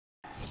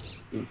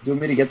Do you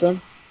want me to get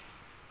them?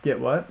 Get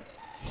what?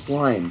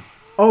 Slime.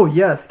 Oh,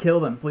 yes, kill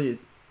them,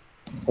 please.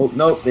 Oh,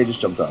 nope, they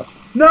just jumped off.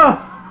 No!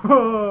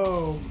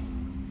 I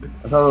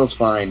thought that was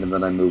fine, and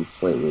then I moved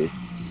slightly.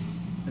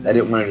 I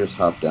didn't want to just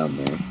hop down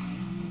there.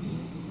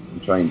 I'm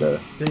trying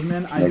to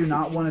Pigman, I do connect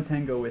not this. want to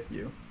tango with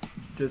you.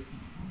 Just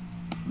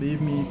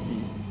leave me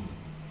be.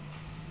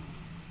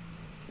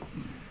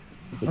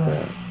 Look at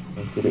that.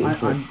 I'm good at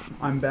intro.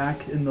 I'm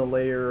back in the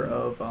layer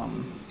of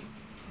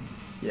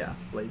yeah,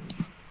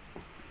 blazes.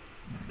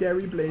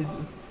 Scary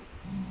blazes.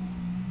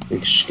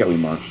 Big skelly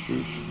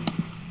monsters.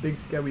 Big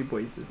scary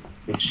blazes.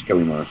 Big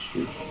skelly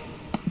monsters.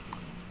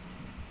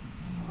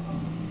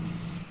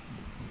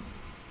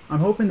 I'm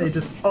hoping they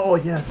just oh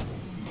yes.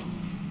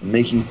 I'm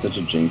making such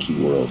a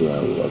janky world, and I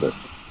love it.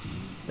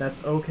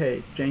 That's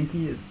okay.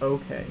 Janky is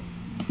okay.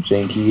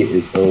 Janky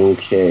is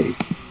okay.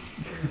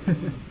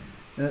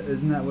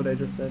 Isn't that what I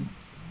just said?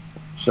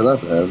 Shut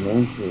up, Adam. No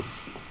one cares.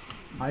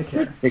 I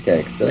care.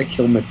 Pickaxe. Did I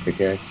kill my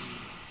pickaxe?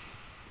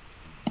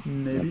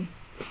 Maybe.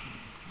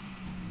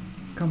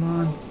 Come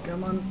on,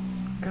 come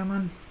on, come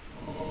on.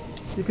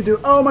 You could do.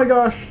 Oh my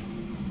gosh!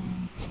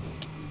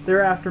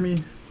 They're after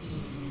me.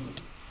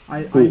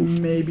 I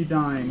may be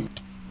dying.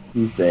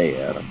 Who's they,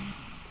 Adam?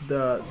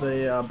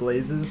 The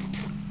blazes.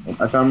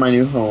 I found my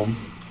new home.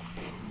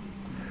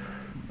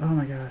 Oh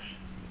my gosh!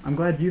 I'm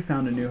glad you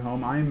found a new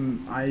home.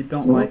 I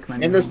don't like my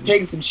new And there's home.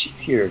 pigs and sheep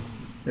here.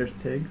 There's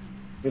pigs.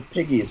 We have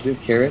piggies. We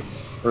have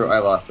carrots. Or I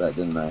lost that,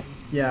 didn't I?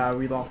 Yeah,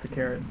 we lost the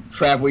carrots.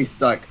 Crap, we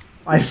suck.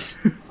 I.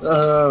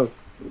 Oh.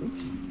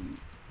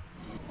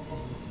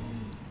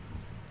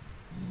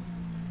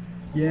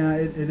 Yeah,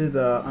 it is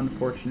a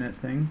unfortunate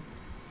thing.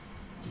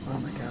 Oh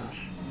my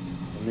gosh.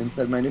 I'm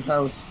inside my new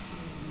house.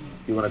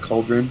 Do you want a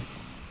cauldron?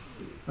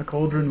 A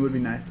cauldron would be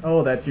nice.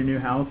 Oh, that's your new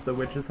house, the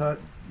witch's hut?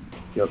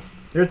 Yep.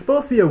 There's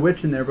supposed to be a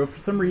witch in there, but for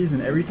some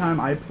reason, every time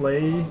I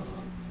play,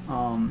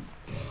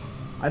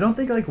 I don't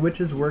think like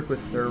witches work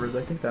with servers.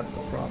 I think that's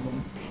the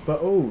problem. But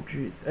oh,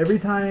 jeez. Every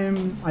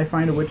time I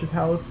find a witch's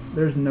house,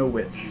 there's no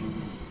witch.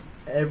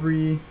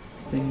 Every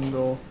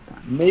single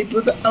time. Made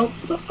without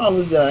the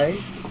holiday.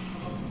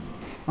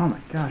 Oh my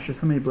gosh, there's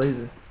so many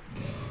blazes.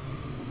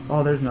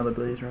 Oh, there's another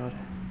blaze rod.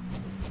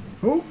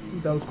 Oh,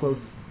 that was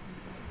close.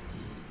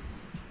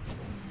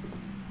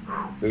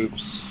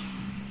 Oops.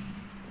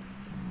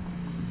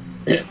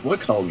 What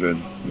cauldron?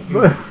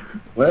 What?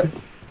 What?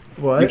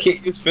 What? You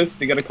can't use fists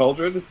to get a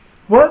cauldron?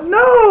 What?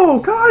 No,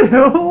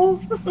 Kyle!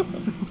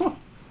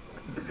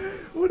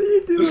 What are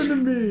you doing to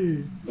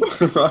me?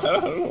 I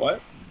don't know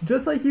what.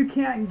 Just like you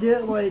can't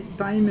get like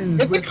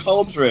diamonds. It's a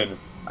cauldron.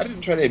 I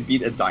didn't try to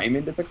beat a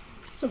diamond. It's a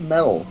piece of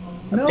metal.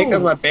 No, I picked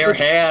up my bare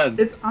hands.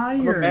 It's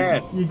I'm a iron.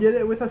 man. You get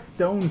it with a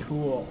stone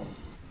tool.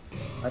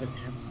 I didn't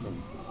have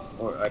stone.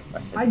 Or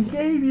I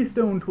gave you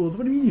stone tools.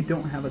 What do you mean you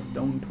don't have a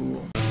stone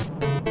tool?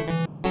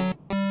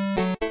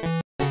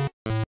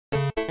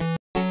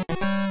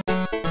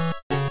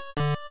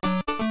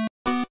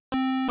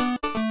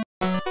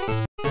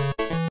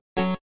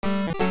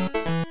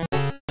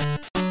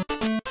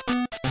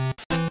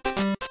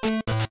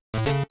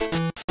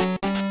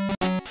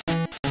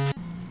 I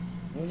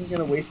wasn't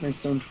gonna waste my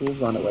stone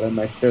tools on it when I had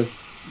my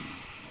fists.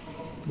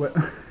 What?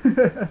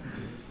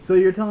 So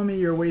you're telling me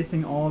you're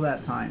wasting all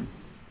that time?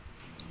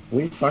 What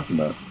are you talking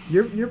about?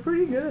 You're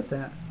pretty good at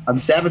that. I'm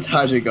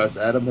sabotaging us,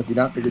 Adam. Have you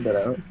not figured that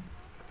out?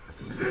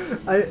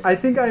 I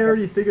think I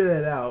already figured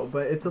that out,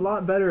 but it's a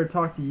lot better to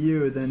talk to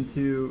you than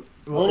to.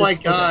 Well, Oh my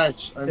okay.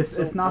 gosh!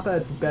 It's not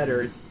that it's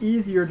better. It's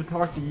easier to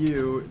talk to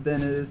you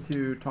than it is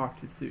to talk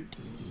to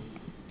Suits.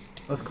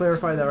 Let's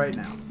clarify that right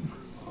now.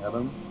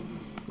 Adam,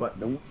 What?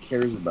 no one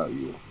cares about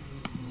you.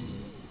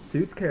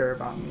 Suits care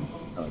about me.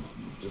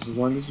 Just as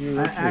long as you're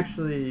okay.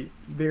 Actually,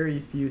 very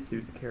few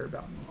Suits care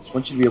about me. Just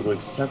want you to be able to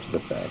accept the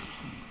fact.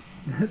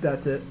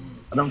 That's it.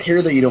 I don't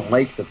care that you don't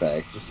like the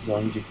fact, just as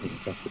long as you can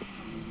accept it.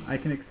 I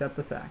can accept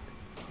the fact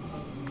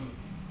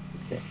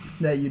Okay.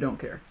 that you don't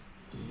care.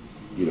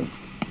 You don't.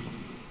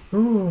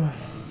 Ooh.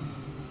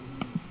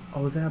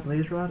 Oh, was that a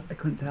blaze rod? I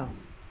couldn't tell.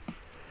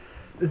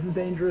 This is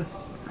dangerous.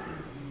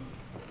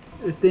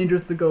 It's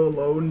dangerous to go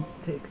alone.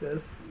 Take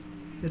this.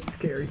 It's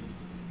scary.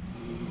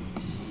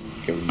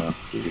 Scary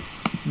monsters.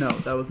 No,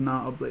 that was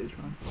not a blaze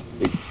rod.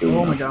 Big scary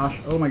Oh my monsters.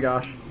 gosh. Oh my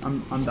gosh.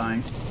 I'm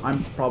dying.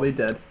 I'm probably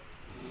dead.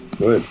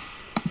 Good.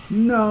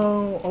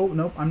 No. Oh,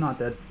 nope. I'm not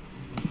dead.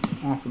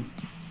 Awesome.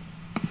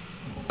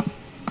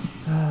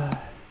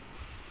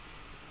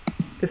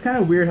 It's kind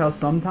of weird how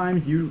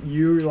sometimes you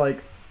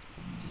like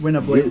when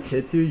a blaze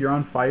hits you, you're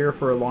on fire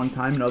for a long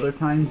time, and other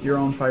times you're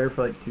on fire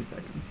for like 2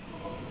 seconds.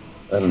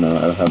 I don't know.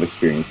 I don't have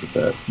experience with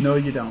that. No,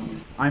 you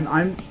don't.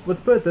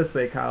 Let's put it this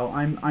way, Kyle.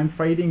 I'm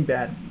fighting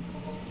baddies,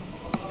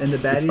 and the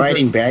baddies You're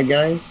fighting bad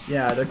guys?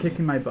 Yeah, they're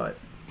kicking my butt.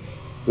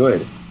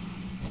 Good.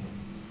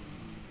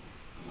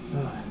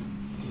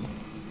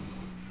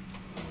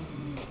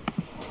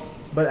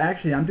 But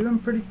actually, I'm doing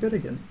pretty good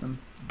against them.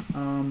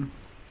 I'm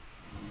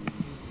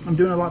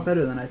doing a lot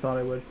better than I thought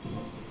I would.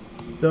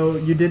 So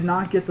you did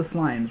not get the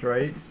slimes,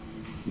 right?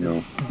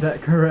 No, Is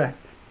that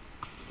correct?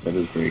 that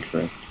is very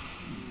correct.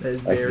 That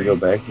is I can very. go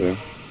back there.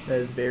 That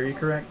is very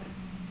correct.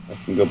 I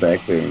can go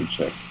back there and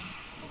check.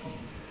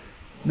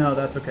 No,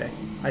 that's okay.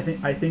 I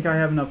think I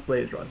have enough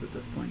blaze rods at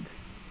this point.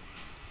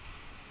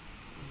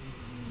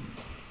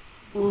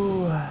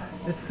 Ooh,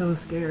 it's so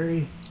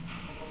scary.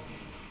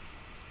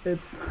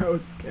 It's so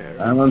scary.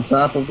 I'm on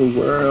top of the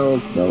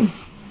world. No.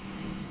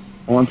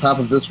 I'm on top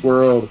of this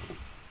world.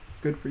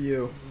 Good for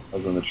you. I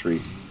was on the tree.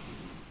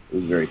 It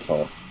was very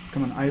tall.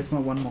 Come on, I just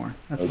want one more.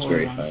 That's It was all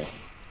very I want. high.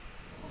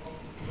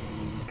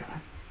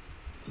 God.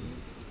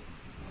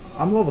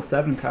 I'm level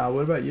 7, Kyle.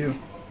 What about you?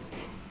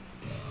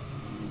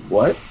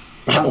 What?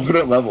 What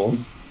are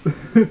levels?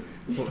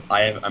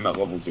 I'm at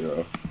level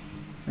 0.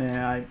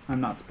 Yeah,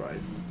 I'm not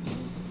surprised.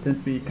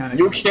 Since we kind of...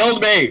 You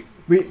killed me!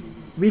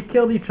 We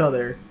killed each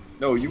other.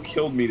 No, you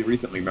killed me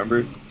recently,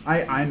 remember?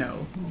 I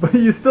know. But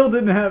you still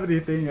didn't have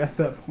anything at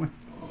that point.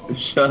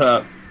 Shut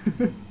up.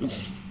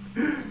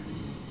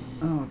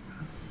 Oh.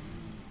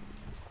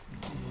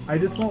 I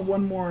just want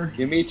one more.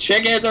 Give me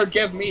chickens or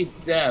give me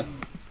death.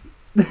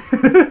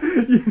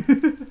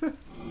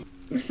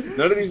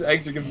 None of these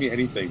eggs are giving me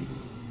anything.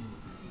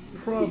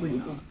 Probably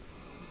not.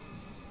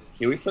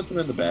 Can we put them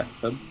in the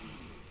bathtub?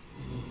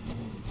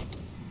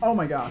 Oh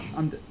my gosh,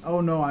 I'm dead.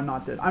 Oh no, I'm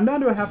not dead. I'm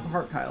down to a half a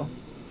heart, Kyle.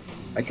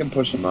 I can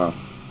push them off.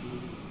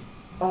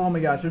 Oh my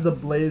gosh, there's a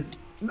blaze.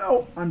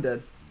 No, I'm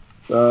dead.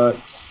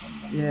 Sucks.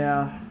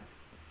 Yeah.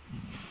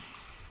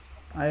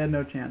 I had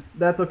no chance.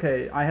 That's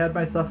okay. I had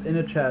my stuff in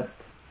a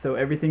chest, so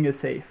everything is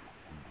safe.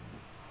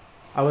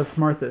 I was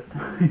smart this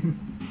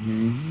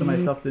time. So my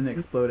stuff didn't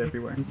explode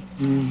everywhere.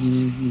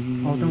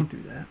 Oh, don't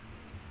do that.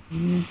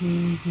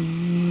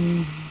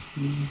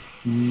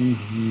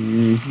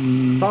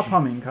 Stop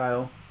humming,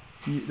 Kyle.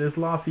 There's a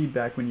lot of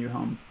feedback when you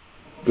hum.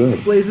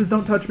 Good. Blazes,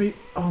 don't touch me.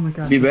 Oh my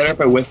god. It'd be better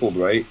if I whistled,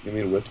 right? Give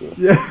me a whistle.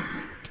 Yeah.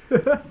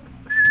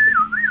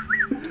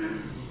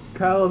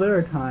 Kyle, there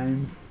are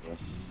times.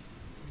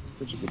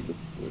 Such a good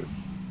whistler.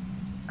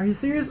 Are you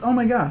serious? Oh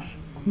my gosh.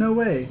 No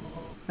way.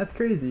 That's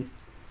crazy.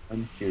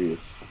 I'm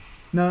serious.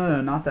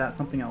 No, not that.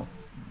 Something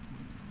else.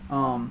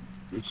 You're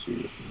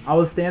serious. I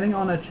was standing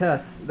on a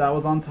chest that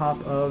was on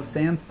top of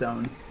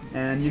sandstone,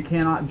 and you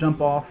cannot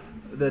jump off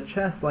the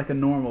chest like a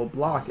normal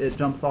block. It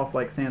jumps off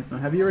like sandstone.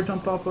 Have you ever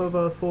jumped off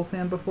of soul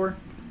sand before?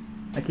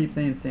 I keep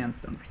saying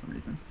sandstone for some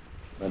reason.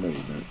 I know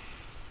you meant.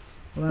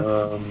 Well, that's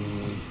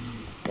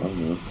I don't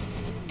know.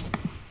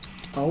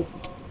 Oh.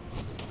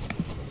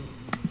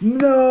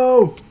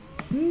 No!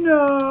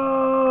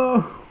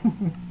 No!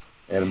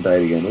 Adam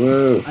died again.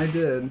 Whoa! I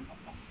did.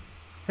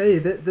 Hey,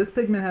 this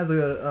pigment has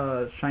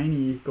a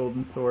shiny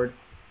golden sword.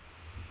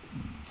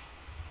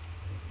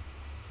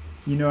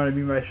 You know what I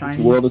mean by shiny?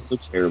 This world is so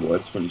terrible. I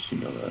just wanted you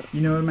to know that.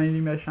 You know what I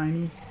mean by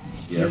shiny?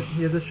 Yeah.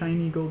 He has a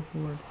shiny gold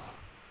sword.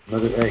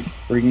 Another egg.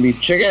 Bring me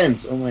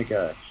chickens! Oh my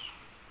gosh.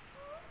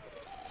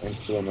 I'm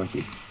so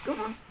unlucky.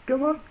 Come on,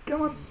 come on,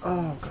 come on.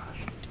 Oh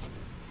gosh.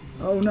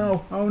 Oh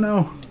no, oh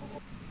no.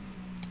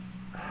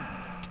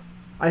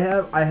 I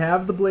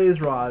have the blaze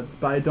rods,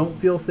 but I don't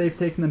feel safe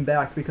taking them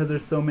back because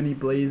there's so many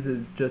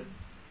blazes just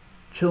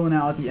chilling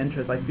out at the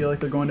entrance. I feel like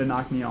they're going to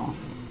knock me off.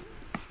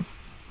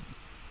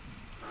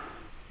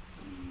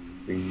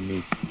 Bring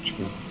me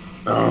chickens.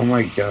 Oh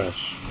my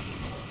gosh.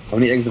 How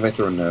many eggs have I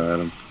thrown now,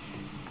 Adam?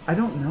 I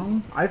don't know.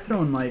 I've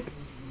thrown like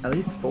at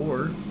least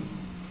 4.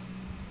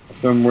 I've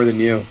thrown more than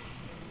you.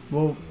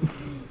 Well,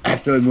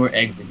 I've thrown more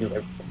eggs than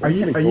you. are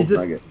you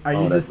just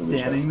that's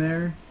standing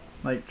there,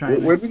 like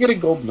trying? Where'd we get a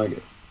gold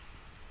nugget?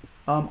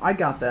 I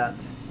got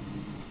that.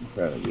 I'm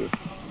proud of you.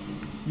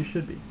 You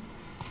should be.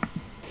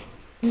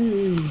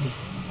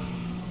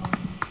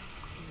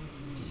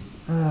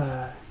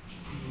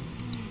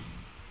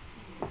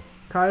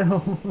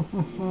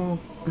 Kyle.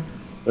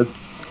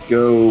 Let's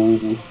go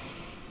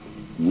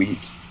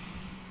wheat.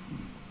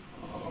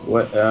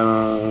 What?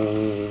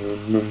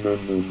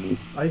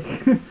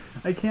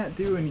 I can't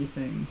do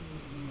anything.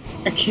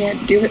 I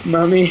can't do it,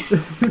 mommy.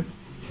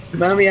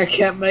 Mommy, I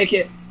can't make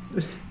it.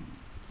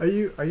 Are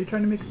you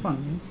trying to make fun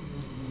of me?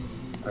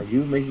 Are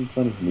you making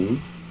fun of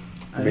me?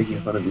 I'm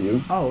making fun of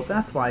you? Oh,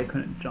 that's why I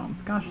couldn't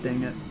jump. Gosh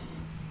dang it.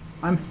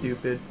 I'm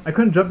stupid. I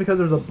couldn't jump because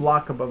there was a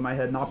block above my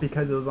head, not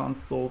because it was on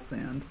soul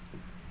sand.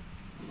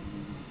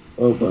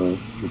 Oh, well,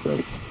 you're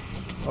right.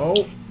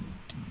 Oh.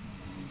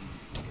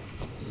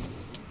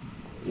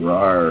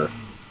 Rawr.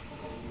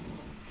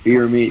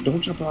 Fear me.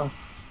 Don't jump off.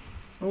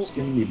 Oh,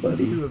 Skin me, there's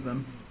buddy. 2 of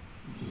them.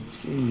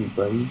 Skin me,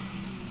 buddy.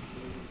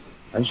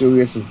 I'm sure we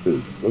have some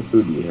food. What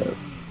food do we have?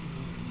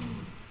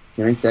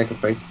 Can I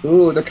sacrifice?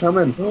 Ooh, they're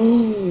coming!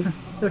 Oh,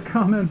 They're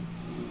coming.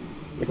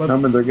 they're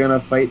coming. They're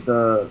gonna fight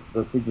the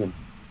pigmen.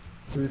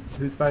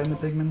 Who's fighting the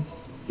pigmen?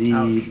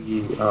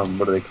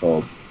 What are they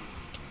called?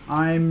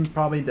 I'm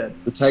probably dead.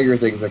 The tiger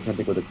things. I can't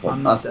think what they're called.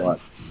 I'm not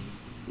Ocelots.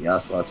 The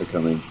ocelots are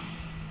coming.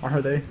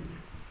 Are they?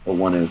 Well,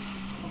 one is.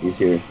 He's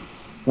here.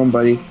 Come on,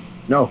 buddy.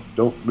 No,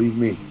 don't leave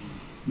me.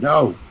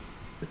 No.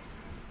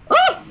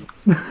 Ah!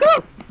 No!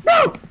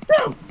 No!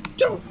 No!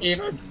 Don't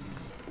even.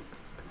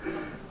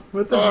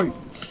 What the? Oh,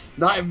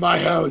 not in my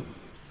house.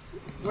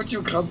 Where'd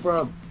you come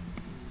from?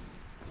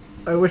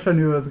 I wish I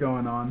knew what was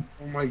going on.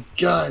 Oh my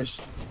gosh.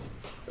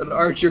 An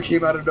archer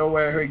came out of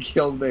nowhere and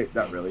killed me.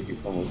 Not really, he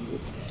almost did.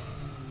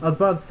 I was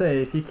about to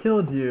say, if he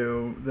killed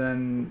you,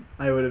 then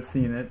I would have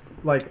seen it,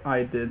 like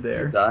I did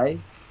there. You die?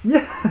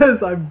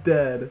 Yes, I'm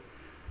dead.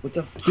 What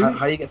the?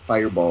 How do you get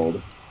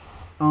fireballed?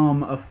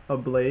 A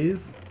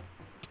blaze?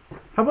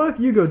 How about if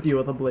you go deal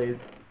with a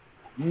blaze?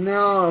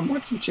 No, I'm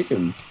watching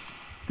chickens.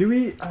 Do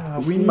we,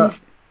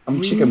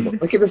 I'm chicken.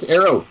 Look at this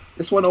arrow.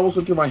 This one almost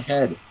went through my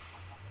head.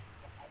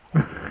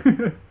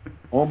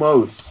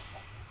 Almost.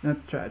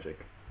 That's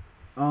tragic.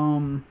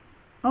 Oh,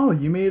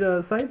 you made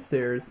side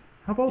stairs.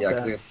 How about Yeah,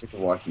 that? because I got sick of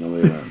walking all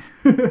the way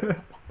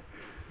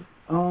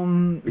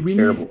around. We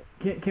terrible.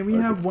 Can we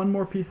have one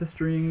more piece of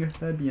string?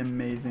 That'd be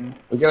amazing.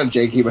 Look at how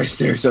janky my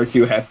stairs are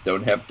too. Half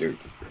stone, half dirt.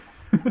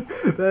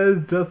 That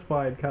is just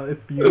fine, Kyle.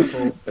 It's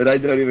beautiful. And I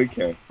don't even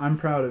care. I'm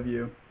proud of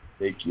you.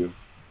 Thank you.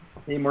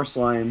 Hey, more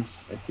slimes.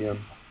 I see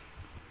them.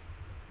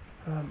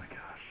 Oh my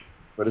gosh.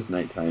 But it's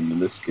nighttime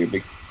and there's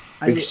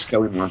big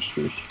skelly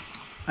monsters.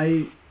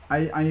 I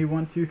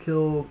want to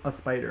kill a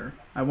spider.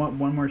 I want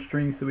one more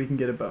string so we can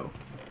get a bow.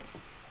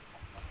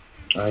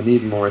 I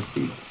need more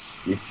seeds.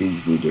 These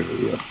seeds need to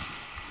hurry up.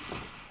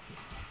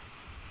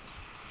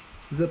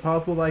 Is it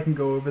possible that I can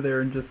go over there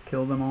and just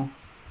kill them all?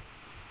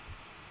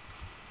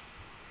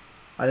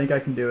 I think I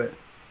can do it.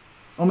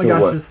 Oh my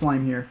gosh, there's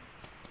slime here.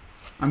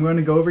 I'm going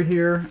to go over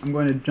here. I'm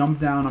going to jump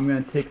down. I'm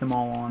going to take them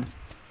all on.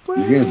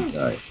 You're going to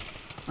die.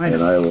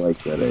 And I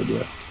like that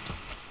idea.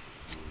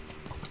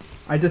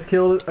 I just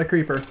killed a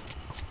creeper.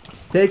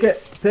 Take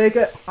it. Take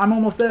it. I'm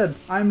almost dead.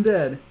 I'm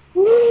dead.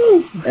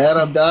 Woo!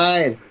 Adam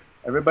died.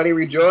 Everybody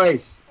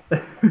rejoice.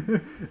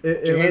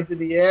 It Your hands in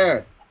the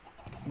air.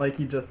 Like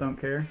you just don't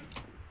care?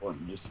 Well,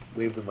 just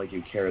wave them like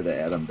you care that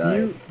Adam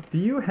died. Do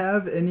you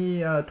have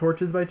any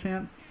torches by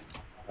chance?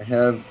 I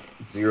have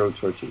 0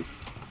 torches.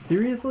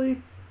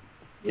 Seriously?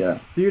 Yeah.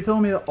 So you're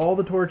telling me that all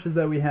the torches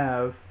that we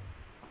have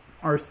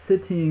are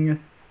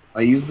sitting...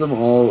 I use them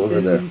all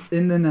over there.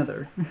 In the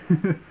nether.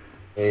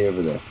 Way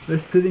over there. They're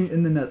sitting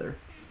in the nether.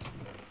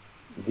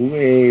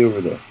 Way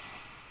over there.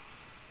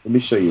 Let me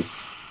show you.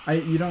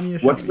 You don't need to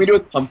show What can we do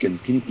with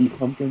pumpkins? Can you eat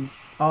pumpkins?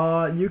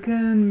 You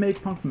can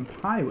make pumpkin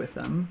pie with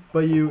them,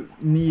 but you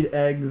need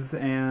eggs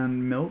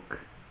and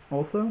milk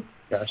also.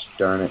 Gosh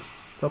darn it.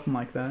 Something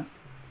like that.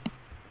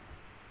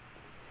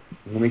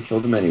 Let me kill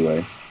them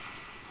anyway.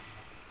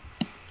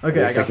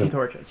 Okay, I got some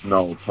torches.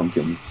 Smell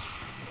pumpkins.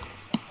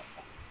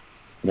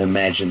 And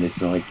imagine they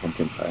smell like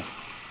pumpkin pie.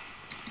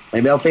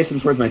 Maybe I'll face them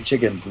towards my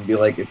chickens and be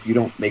like, if you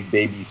don't make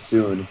babies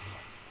soon,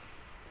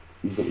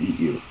 these will eat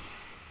you.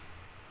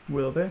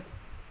 Will they?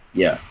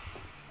 Yeah.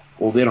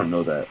 Well, they don't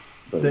know that.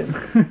 But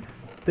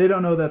they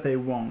don't know that they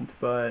won't,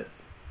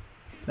 but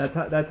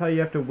that's how you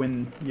have to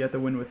win. You have to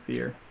win with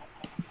fear.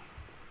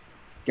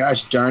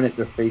 Gosh darn it,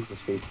 their face is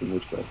facing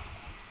which way?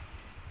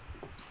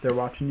 They're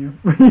watching you.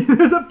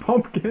 There's a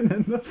pumpkin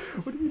in the...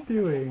 What are you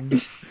doing?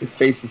 His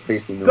face is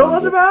facing the Don't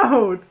let them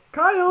out!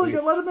 Kyle,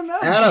 you're letting them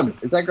out! Adam,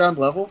 is that ground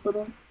level for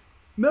them?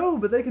 No,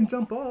 but they can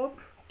jump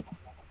up.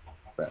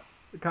 Crap.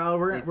 Kyle,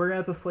 we're gonna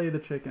have to slay the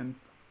chicken.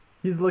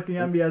 He's looking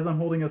at me as I'm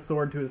holding a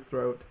sword to his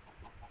throat.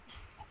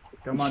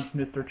 Come on,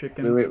 Mr.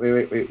 Chicken.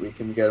 Wait. We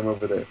can get him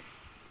over there.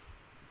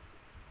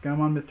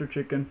 Come on, Mr.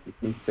 Chicken. We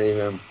can save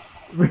him.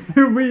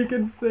 We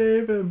can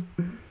save him.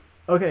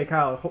 Okay,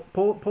 Kyle,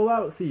 pull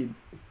out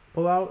seeds.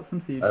 Pull out some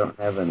seeds. I don't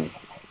have any.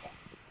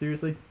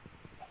 Seriously?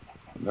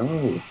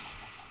 No.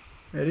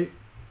 Ready?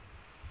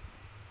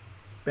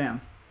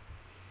 Bam.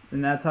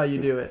 And that's how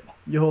you do it.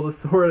 You hold a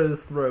sword at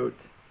his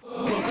throat.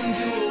 Welcome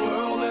to